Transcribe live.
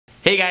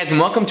Hey guys, and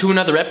welcome to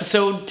another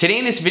episode. Today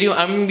in this video,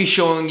 I'm going to be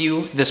showing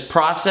you this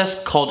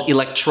process called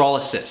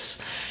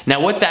electrolysis. Now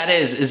what that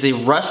is a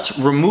rust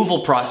removal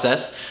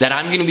process that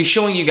I'm going to be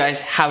showing you guys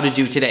how to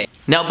do today.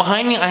 Now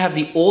behind me I have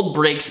the old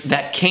brakes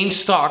that came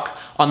stock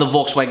on the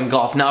Volkswagen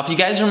Golf. Now if you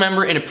guys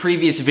remember in a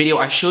previous video,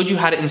 I showed you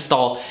how to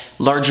install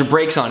larger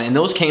brakes on it, and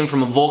those came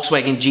from a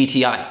Volkswagen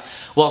GTI.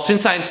 Well,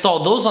 since I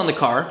installed those on the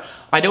car,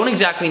 I don't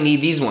exactly need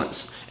these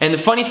ones. And the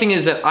funny thing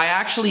is that I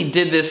actually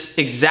did this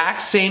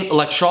exact same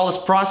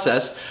electrolysis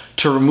process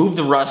to remove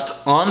the rust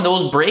on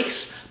those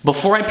brakes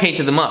before I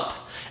painted them up.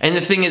 And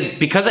the thing is,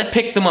 because I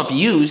picked them up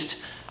used,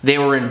 they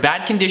were in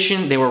bad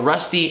condition, they were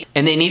rusty,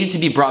 and they needed to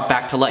be brought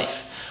back to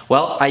life.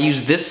 Well, I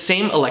used this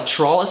same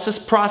electrolysis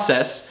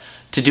process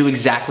to do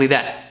exactly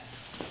that.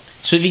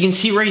 So if you can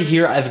see right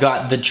here, I've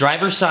got the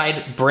driver's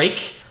side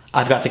brake,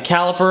 I've got the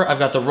caliper, I've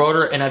got the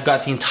rotor, and I've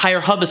got the entire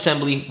hub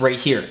assembly right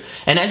here.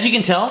 And as you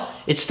can tell,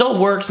 it still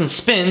works and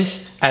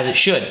spins as it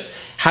should.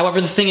 However,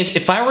 the thing is,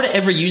 if I were to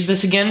ever use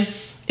this again,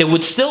 it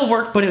would still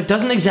work, but it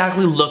doesn't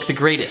exactly look the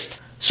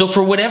greatest. So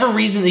for whatever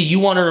reason that you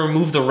want to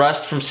remove the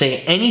rust from, say,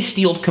 any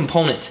steel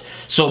component,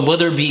 so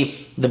whether it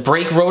be the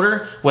brake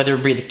rotor, whether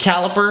it be the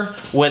caliper,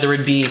 whether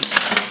it be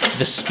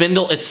the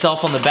spindle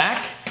itself on the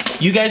back,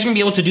 you guys are going to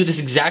be able to do this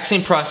exact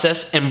same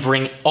process and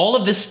bring all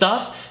of this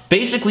stuff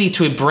basically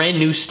to a brand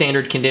new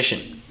standard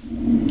condition.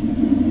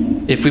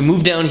 If we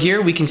move down here,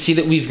 we can see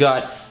that we've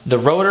got the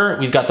rotor,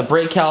 we've got the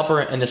brake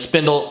caliper, and the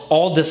spindle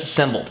all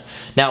disassembled.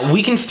 Now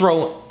we can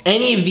throw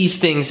any of these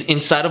things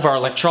inside of our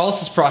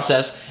electrolysis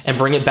process and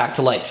bring it back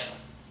to life.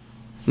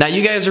 Now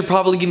you guys are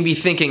probably going to be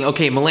thinking,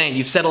 okay Milan,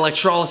 you've said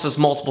electrolysis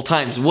multiple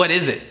times, what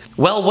is it?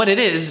 Well, what it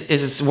is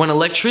it's when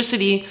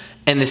electricity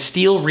and the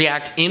steel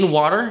react in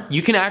water,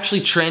 you can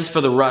actually transfer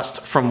the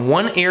rust from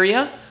one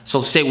area,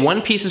 so say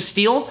one piece of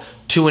steel,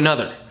 to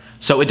another.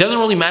 So it doesn't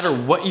really matter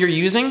what you're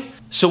using.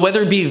 So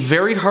whether it be a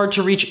very hard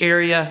to reach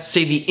area,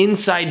 say the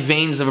inside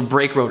vanes of a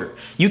brake rotor,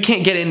 you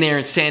can't get in there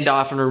and sand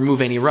off and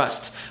remove any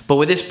rust. But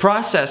with this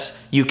process,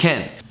 you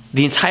can.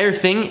 The entire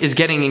thing is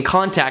getting in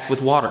contact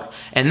with water,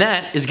 and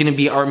that is going to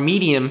be our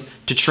medium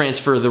to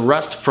transfer the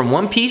rust from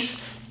one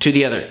piece to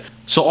the other.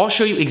 So I'll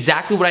show you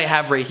exactly what I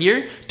have right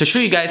here to show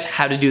you guys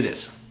how to do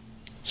this.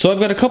 So I've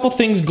got a couple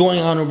things going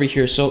on over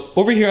here. So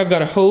over here I've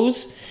got a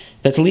hose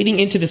that's leading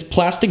into this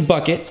plastic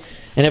bucket,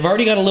 and I've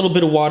already got a little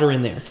bit of water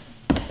in there.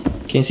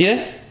 Can you see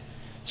that?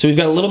 So we've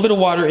got a little bit of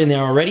water in there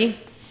already.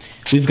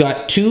 We've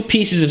got two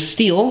pieces of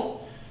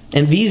steel,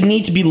 and these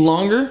need to be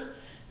longer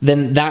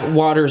than that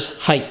water's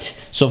height.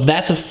 So if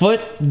that's a foot,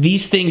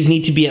 these things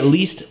need to be at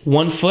least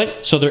 1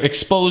 foot, so they're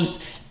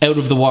exposed out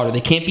of the water. They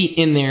can't be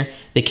in there.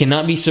 They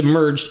cannot be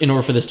submerged in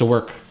order for this to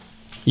work.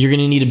 You're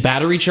gonna need a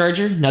battery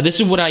charger. Now this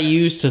is what I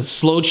use to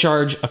slow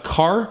charge a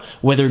car,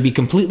 whether it be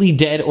completely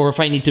dead or if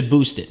I need to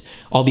boost it.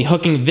 I'll be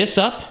hooking this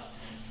up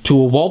to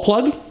a wall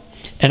plug,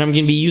 and I'm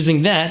gonna be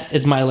using that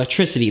as my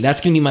electricity.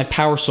 That's gonna be my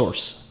power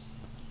source.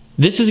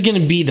 This is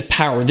gonna be the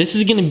power. This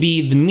is gonna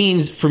be the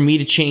means for me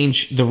to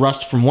change the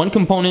rust from one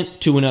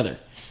component to another.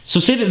 So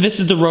say that this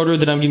is the rotor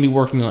that I'm gonna be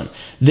working on.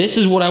 This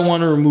is what I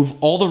wanna remove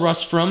all the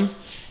rust from,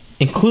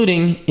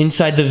 including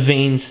inside the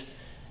vanes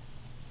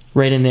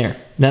right in there.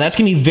 Now that's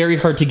gonna be very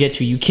hard to get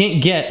to. You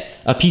can't get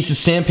a piece of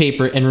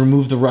sandpaper and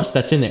remove the rust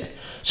that's in there.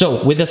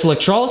 So with this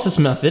electrolysis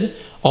method,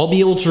 I'll be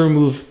able to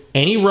remove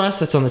any rust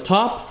that's on the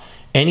top,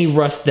 any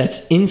rust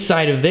that's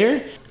inside of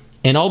there,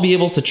 and I'll be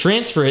able to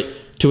transfer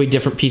it to a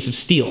different piece of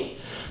steel.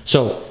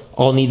 So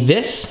I'll need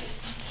this,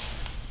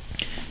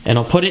 and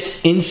I'll put it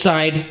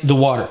inside the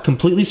water,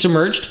 completely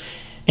submerged,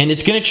 and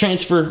it's gonna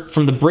transfer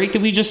from the brake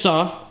that we just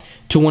saw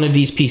to one of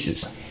these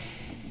pieces.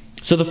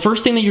 So the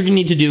first thing that you're gonna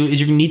need to do is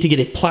you're gonna need to get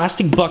a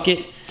plastic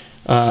bucket,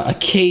 a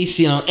case,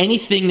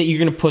 anything that you're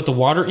gonna put the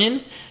water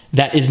in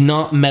that is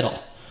not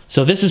metal.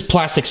 So this is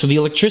plastic, so the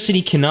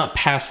electricity cannot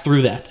pass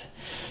through that.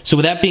 So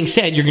with that being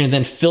said, you're gonna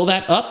then fill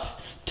that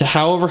up to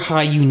however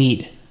high you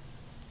need.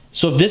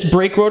 So if this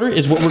brake rotor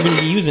is what we're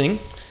gonna be using,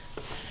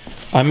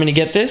 I'm gonna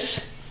get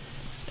this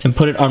and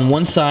put it on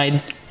one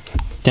side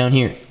down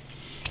here.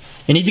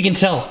 And if you can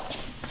tell,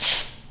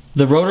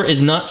 the rotor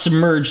is not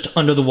submerged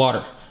under the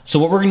water. So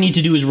what we're gonna need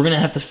to do is we're gonna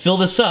have to fill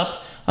this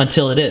up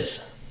until it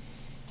is.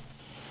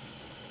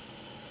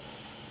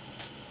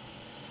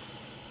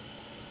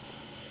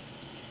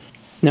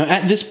 Now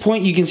at this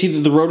point you can see that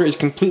the rotor is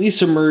completely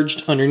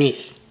submerged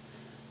underneath.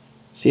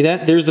 See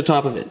that? There's the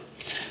top of it.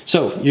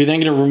 So you're then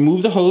gonna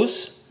remove the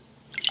hose.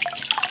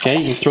 Okay,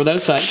 you can throw that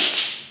aside.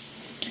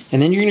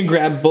 And then you're gonna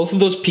grab both of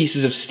those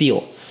pieces of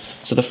steel.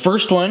 So the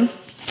first one,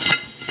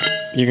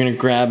 you're gonna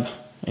grab,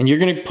 and you're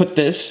gonna put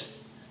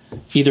this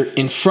either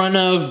in front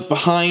of,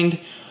 behind,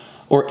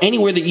 or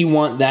anywhere that you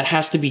want that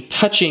has to be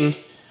touching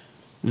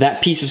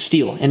that piece of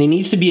steel. And it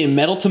needs to be a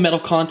metal-to-metal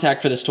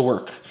contact for this to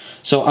work.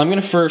 So I'm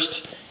gonna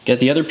first get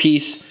the other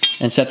piece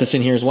and set this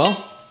in here as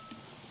well.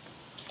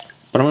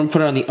 But I'm gonna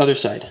put it on the other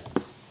side.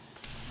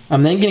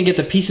 I'm then gonna get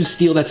the piece of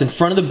steel that's in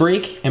front of the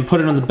brake and put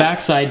it on the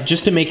back side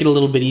just to make it a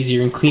little bit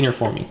easier and cleaner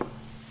for me.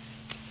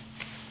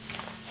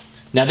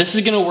 Now this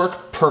is gonna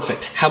work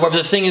perfect. However,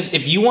 the thing is,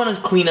 if you want to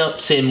clean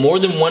up, say, more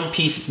than one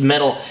piece of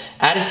metal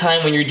at a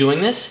time when you're doing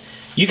this,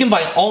 you can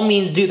by all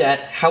means do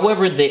that.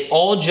 However, they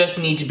all just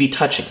need to be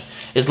touching.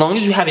 As long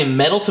as you have a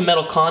metal to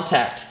metal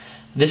contact,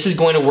 this is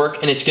going to work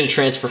and it's going to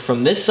transfer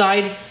from this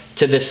side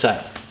to this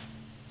side.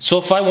 So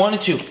if I wanted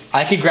to,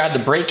 I could grab the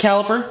brake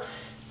caliper,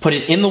 put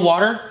it in the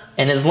water,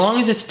 and as long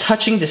as it's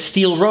touching the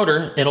steel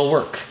rotor, it'll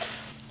work.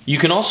 You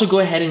can also go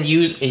ahead and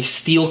use a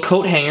steel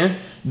coat hanger,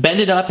 bend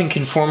it up and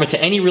conform it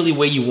to any really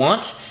way you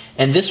want,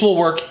 and this will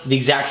work the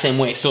exact same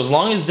way. So as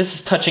long as this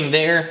is touching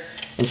there,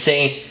 and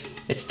say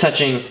it's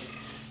touching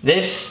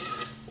this,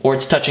 or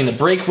it's touching the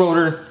brake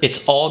rotor,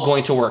 it's all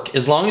going to work.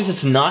 As long as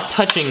it's not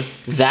touching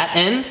that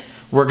end,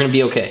 we're gonna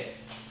be okay.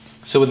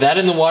 So with that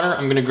in the water,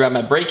 I'm gonna grab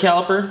my brake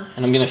caliper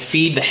and I'm gonna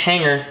feed the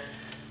hanger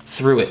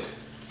through it.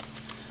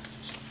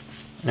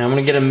 Now I'm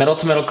gonna get a metal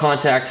to metal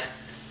contact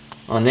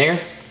on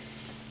there.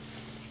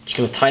 Just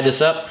gonna tie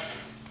this up.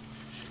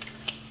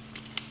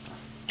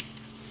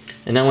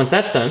 And now once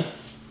that's done,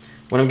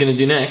 what I'm gonna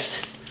do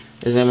next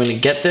is I'm gonna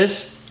get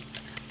this,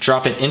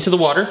 drop it into the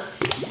water,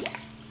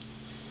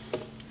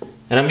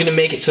 and I'm gonna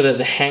make it so that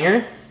the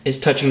hanger is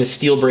touching the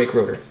steel brake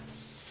rotor.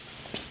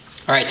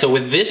 All right, so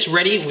with this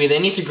ready, we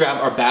then need to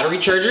grab our battery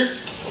charger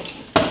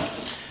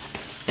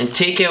and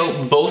take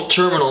out both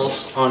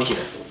terminals on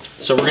here.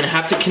 So we're gonna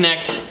have to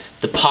connect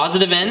the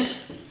positive end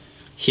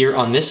here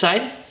on this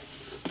side,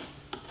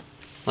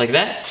 like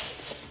that,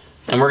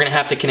 and we're gonna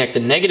have to connect the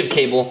negative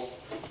cable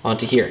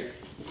onto here.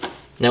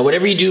 Now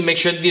whatever you do, make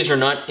sure that these are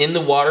not in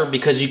the water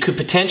because you could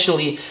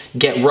potentially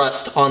get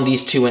rust on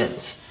these two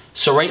ends.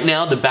 So right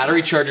now the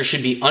battery charger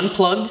should be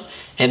unplugged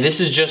and this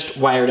is just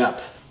wired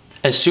up.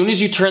 As soon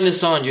as you turn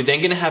this on, you're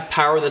then gonna have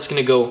power that's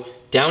gonna go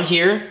down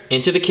here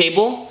into the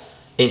cable,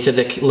 into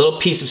the little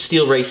piece of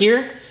steel right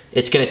here.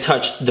 It's gonna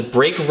touch the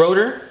brake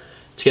rotor.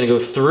 It's gonna go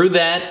through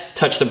that,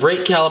 touch the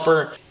brake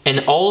caliper, and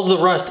all of the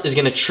rust is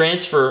gonna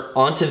transfer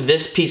onto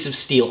this piece of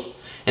steel.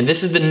 And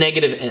this is the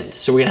negative end.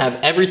 So we're gonna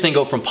have everything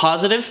go from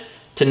positive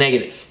to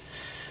negative.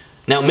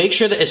 Now make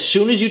sure that as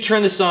soon as you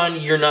turn this on,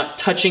 you're not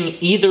touching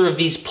either of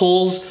these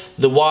pulls,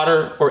 the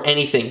water, or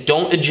anything.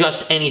 Don't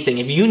adjust anything.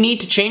 If you need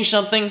to change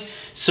something,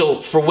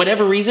 so for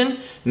whatever reason,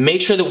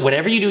 make sure that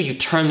whatever you do, you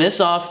turn this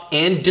off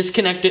and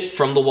disconnect it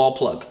from the wall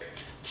plug.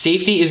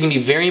 Safety is gonna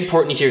be very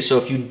important here, so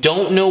if you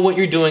don't know what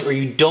you're doing or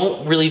you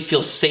don't really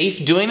feel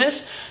safe doing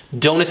this,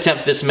 don't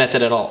attempt this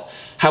method at all.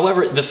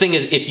 However, the thing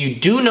is, if you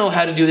do know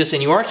how to do this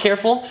and you are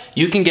careful,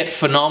 you can get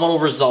phenomenal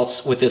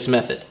results with this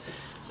method.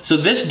 So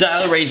this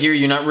dial right here,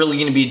 you're not really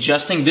gonna be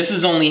adjusting. This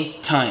is only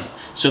time.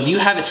 So if you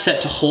have it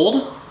set to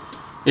hold,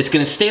 it's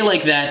gonna stay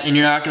like that and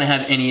you're not gonna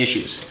have any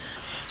issues.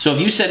 So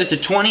if you set it to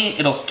 20,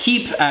 it'll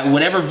keep at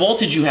whatever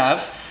voltage you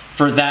have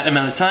for that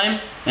amount of time,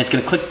 and it's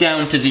gonna click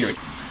down to 0.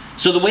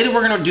 So the way that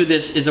we're gonna do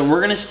this is that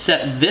we're gonna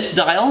set this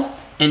dial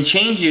and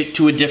change it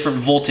to a different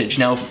voltage.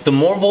 Now, the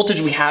more voltage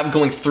we have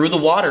going through the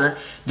water,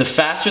 the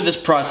faster this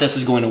process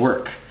is going to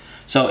work.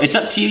 So it's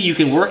up to you. You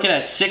can work it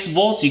at 6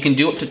 volts, you can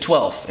do up to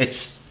 12.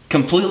 It's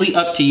completely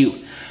up to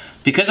you.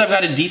 Because I've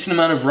got a decent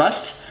amount of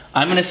rust,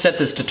 I'm gonna set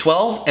this to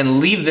 12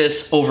 and leave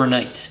this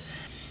overnight.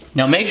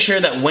 Now make sure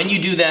that when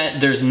you do that,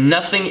 there's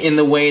nothing in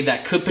the way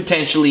that could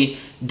potentially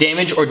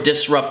damage or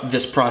disrupt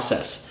this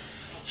process.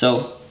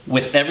 So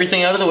with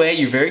everything out of the way,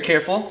 you're very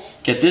careful,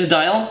 get this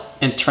dial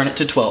and turn it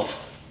to 12.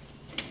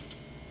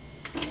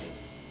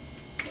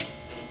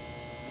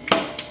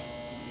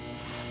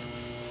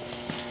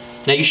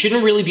 Now you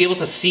shouldn't really be able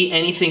to see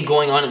anything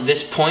going on at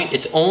this point.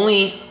 It's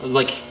only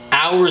like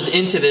hours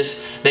into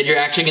this that you're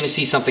actually gonna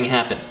see something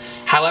happen.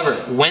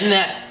 However, when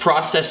that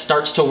process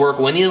starts to work,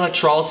 when the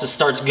electrolysis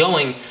starts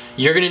going,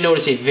 you're gonna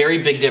notice a very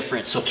big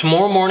difference. So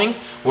tomorrow morning,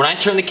 when I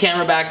turn the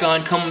camera back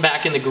on, come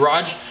back in the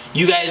garage,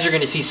 you guys are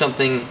gonna see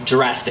something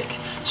drastic.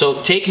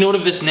 So take note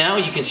of this now.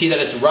 You can see that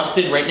it's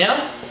rusted right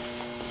now,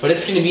 but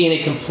it's gonna be in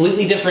a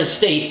completely different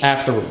state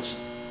afterwards.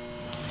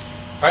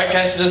 All right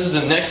guys, so this is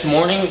the next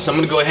morning, so I'm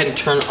gonna go ahead and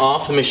turn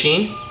off the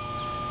machine.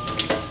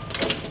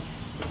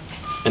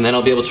 And then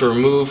I'll be able to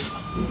remove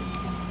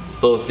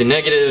both the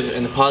negative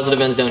and the positive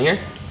ends down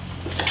here.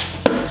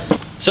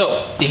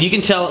 So, if you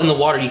can tell in the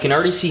water, you can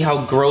already see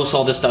how gross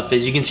all this stuff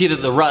is. You can see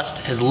that the rust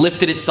has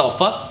lifted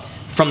itself up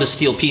from the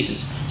steel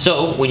pieces.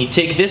 So, when you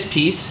take this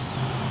piece,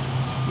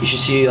 you should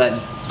see that,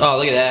 oh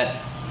look at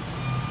that.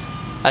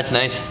 That's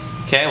nice.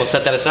 Okay, we'll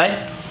set that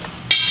aside.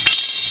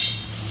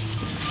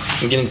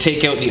 I'm gonna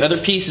take out the other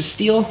piece of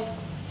steel.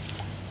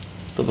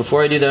 But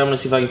before I do that, I'm gonna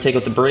see if I can take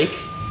out the brake.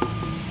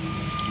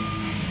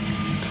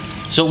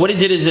 So what it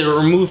did is it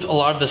removed a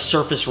lot of the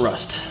surface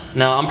rust.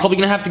 Now I'm probably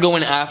gonna have to go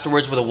in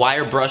afterwards with a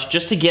wire brush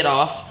just to get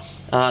off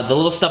the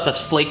little stuff that's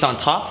flaked on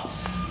top.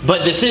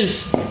 But this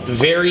is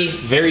very,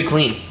 very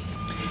clean.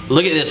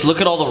 Look at this,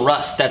 look at all the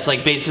rust that's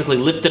like basically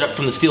lifted up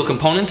from the steel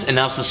components and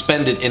now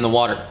suspended in the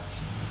water.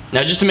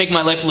 Now just to make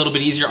my life a little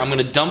bit easier, I'm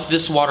gonna dump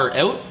this water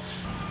out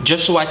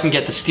just so I can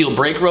get the steel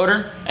brake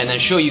rotor and then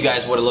show you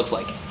guys what it looks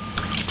like.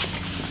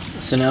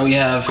 So now we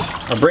have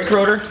a brake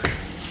rotor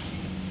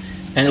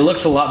and it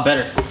looks a lot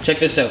better. Check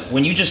this out.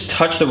 When you just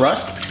touch the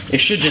rust, it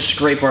should just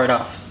scrape right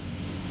off.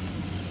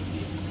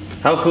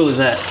 How cool is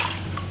that?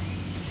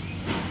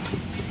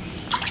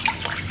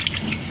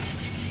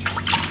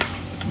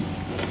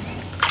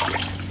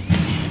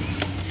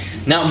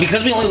 Now,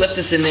 because we only left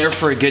this in there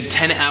for a good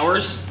 10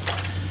 hours,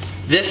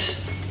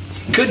 this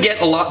could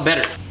get a lot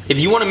better. If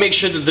you want to make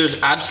sure that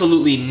there's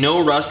absolutely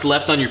no rust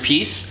left on your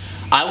piece,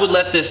 I would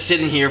let this sit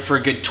in here for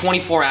a good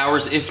 24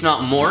 hours, if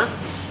not more,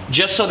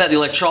 just so that the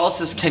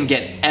electrolysis can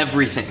get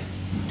everything.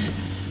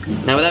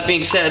 Now, with that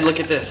being said, look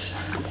at this.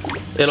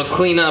 It'll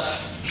clean up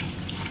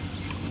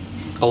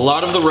a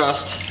lot of the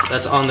rust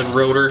that's on the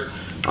rotor,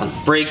 on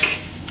the brake,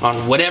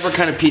 on whatever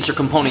kind of piece or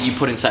component you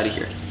put inside of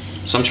here.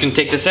 So I'm just gonna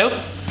take this out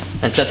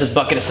and set this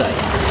bucket aside.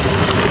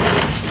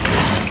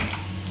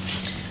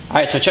 All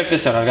right, so check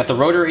this out. I've got the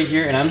rotor right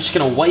here, and I'm just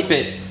gonna wipe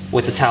it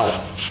with the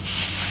towel.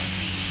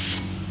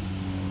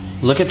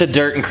 Look at the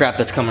dirt and crap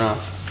that's coming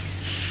off.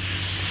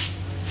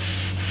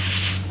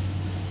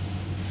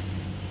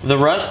 The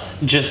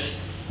rust just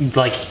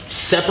like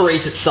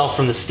separates itself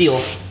from the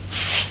steel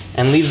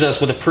and leaves us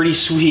with a pretty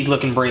sweet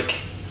looking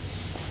brake.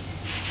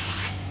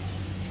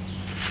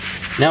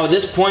 Now at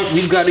this point,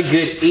 we've got a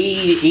good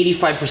 80 to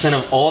 85%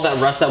 of all that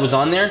rust that was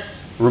on there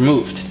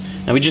removed.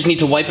 Now we just need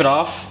to wipe it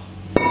off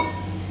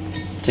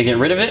to get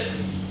rid of it.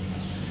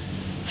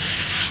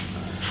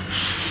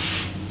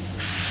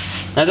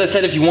 As I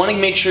said, if you want to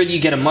make sure that you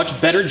get a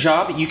much better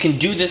job, you can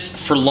do this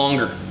for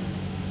longer.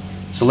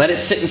 So let it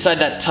sit inside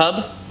that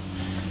tub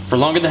for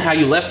longer than how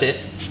you left it,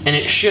 and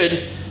it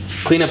should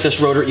clean up this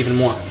rotor even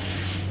more.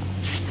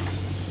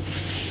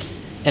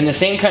 And the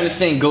same kind of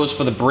thing goes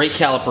for the brake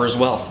caliper as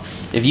well.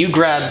 If you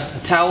grab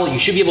a towel, you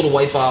should be able to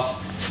wipe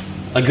off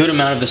a good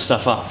amount of this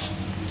stuff off.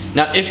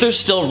 Now, if there's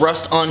still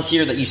rust on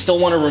here that you still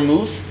want to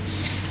remove,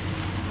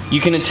 you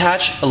can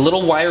attach a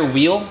little wire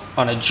wheel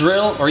on a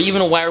drill or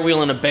even a wire wheel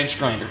on a bench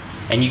grinder,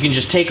 and you can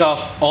just take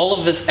off all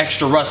of this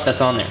extra rust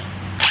that's on there.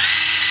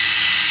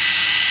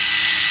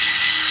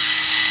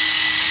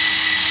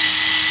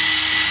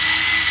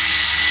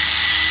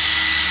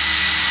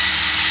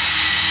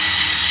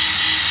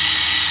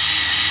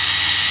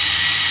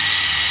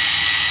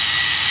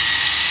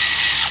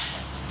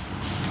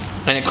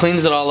 And it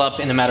cleans it all up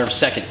in a matter of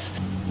seconds.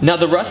 Now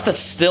the rust that's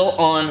still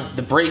on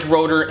the brake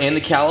rotor and the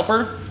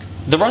caliper,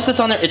 the rust that's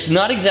on there, it's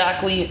not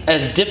exactly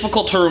as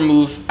difficult to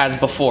remove as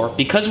before.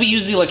 Because we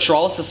use the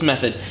electrolysis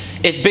method,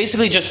 it's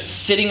basically just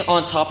sitting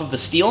on top of the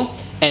steel,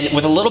 and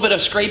with a little bit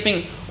of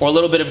scraping or a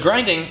little bit of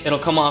grinding, it'll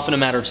come off in a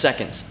matter of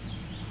seconds.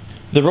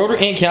 The rotor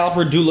and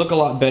caliper do look a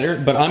lot better,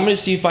 but I'm gonna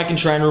see if I can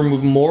try and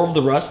remove more of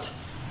the rust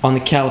on the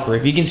caliper.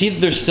 If you can see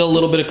that there's still a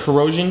little bit of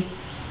corrosion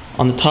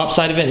on the top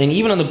side of it and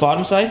even on the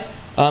bottom side,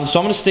 so I'm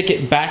gonna stick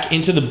it back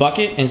into the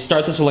bucket and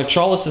start this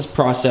electrolysis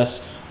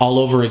process all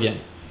over again.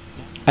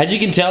 As you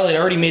can tell, it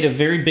already made a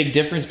very big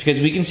difference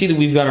because we can see that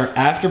we've got our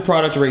after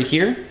product right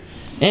here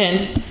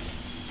and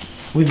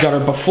we've got our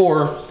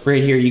before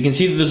right here. You can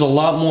see that there's a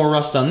lot more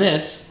rust on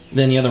this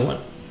than the other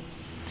one.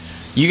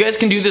 You guys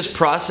can do this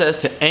process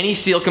to any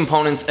steel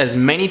components as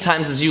many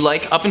times as you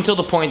like, up until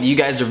the point that you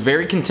guys are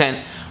very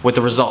content with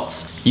the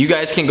results. You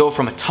guys can go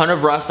from a ton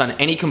of rust on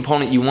any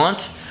component you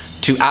want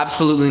to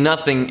absolutely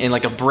nothing in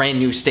like a brand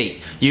new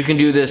state. You can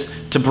do this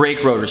to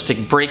brake rotors, to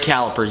brake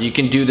calipers. You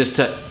can do this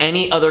to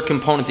any other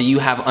component that you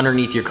have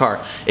underneath your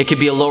car. It could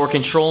be a lower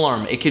control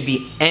arm. It could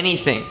be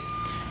anything.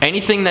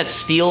 Anything that's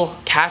steel,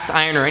 cast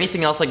iron, or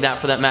anything else like that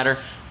for that matter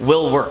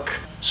will work.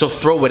 So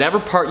throw whatever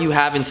part you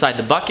have inside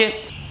the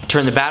bucket,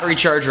 turn the battery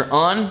charger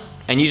on,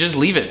 and you just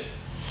leave it.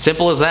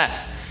 Simple as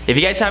that. If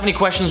you guys have any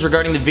questions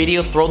regarding the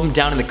video, throw them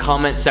down in the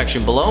comment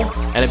section below,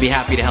 and I'd be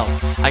happy to help.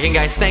 Again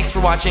guys, thanks for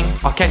watching.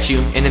 I'll catch you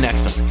in the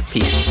next one.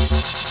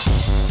 Peace.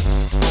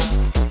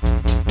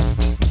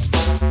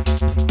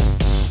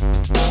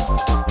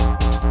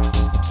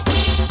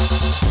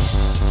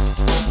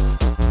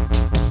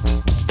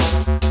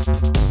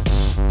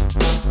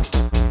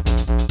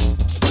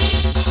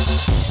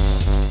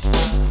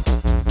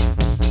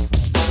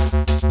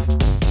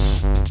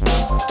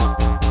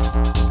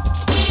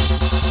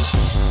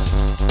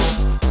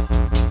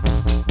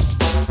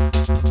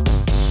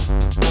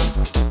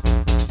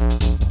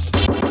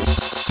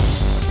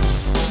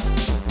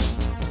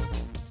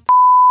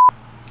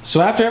 So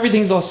after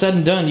everything's all said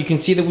and done, you can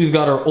see that we've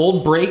got our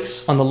old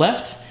brakes on the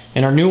left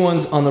and our new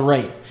ones on the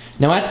right.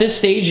 Now at this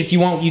stage, if you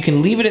want, you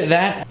can leave it at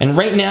that. And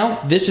right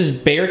now, this is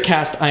bare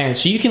cast iron.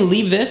 So you can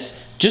leave this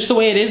just the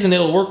way it is and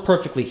it'll work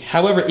perfectly.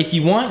 However, if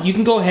you want, you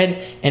can go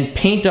ahead and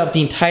paint up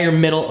the entire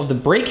middle of the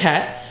brake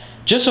hat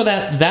just so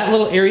that that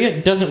little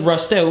area doesn't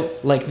rust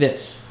out like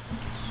this.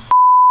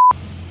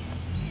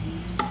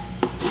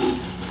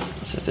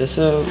 Set this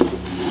out.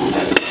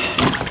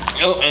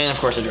 Oh, and of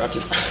course I dropped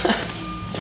it.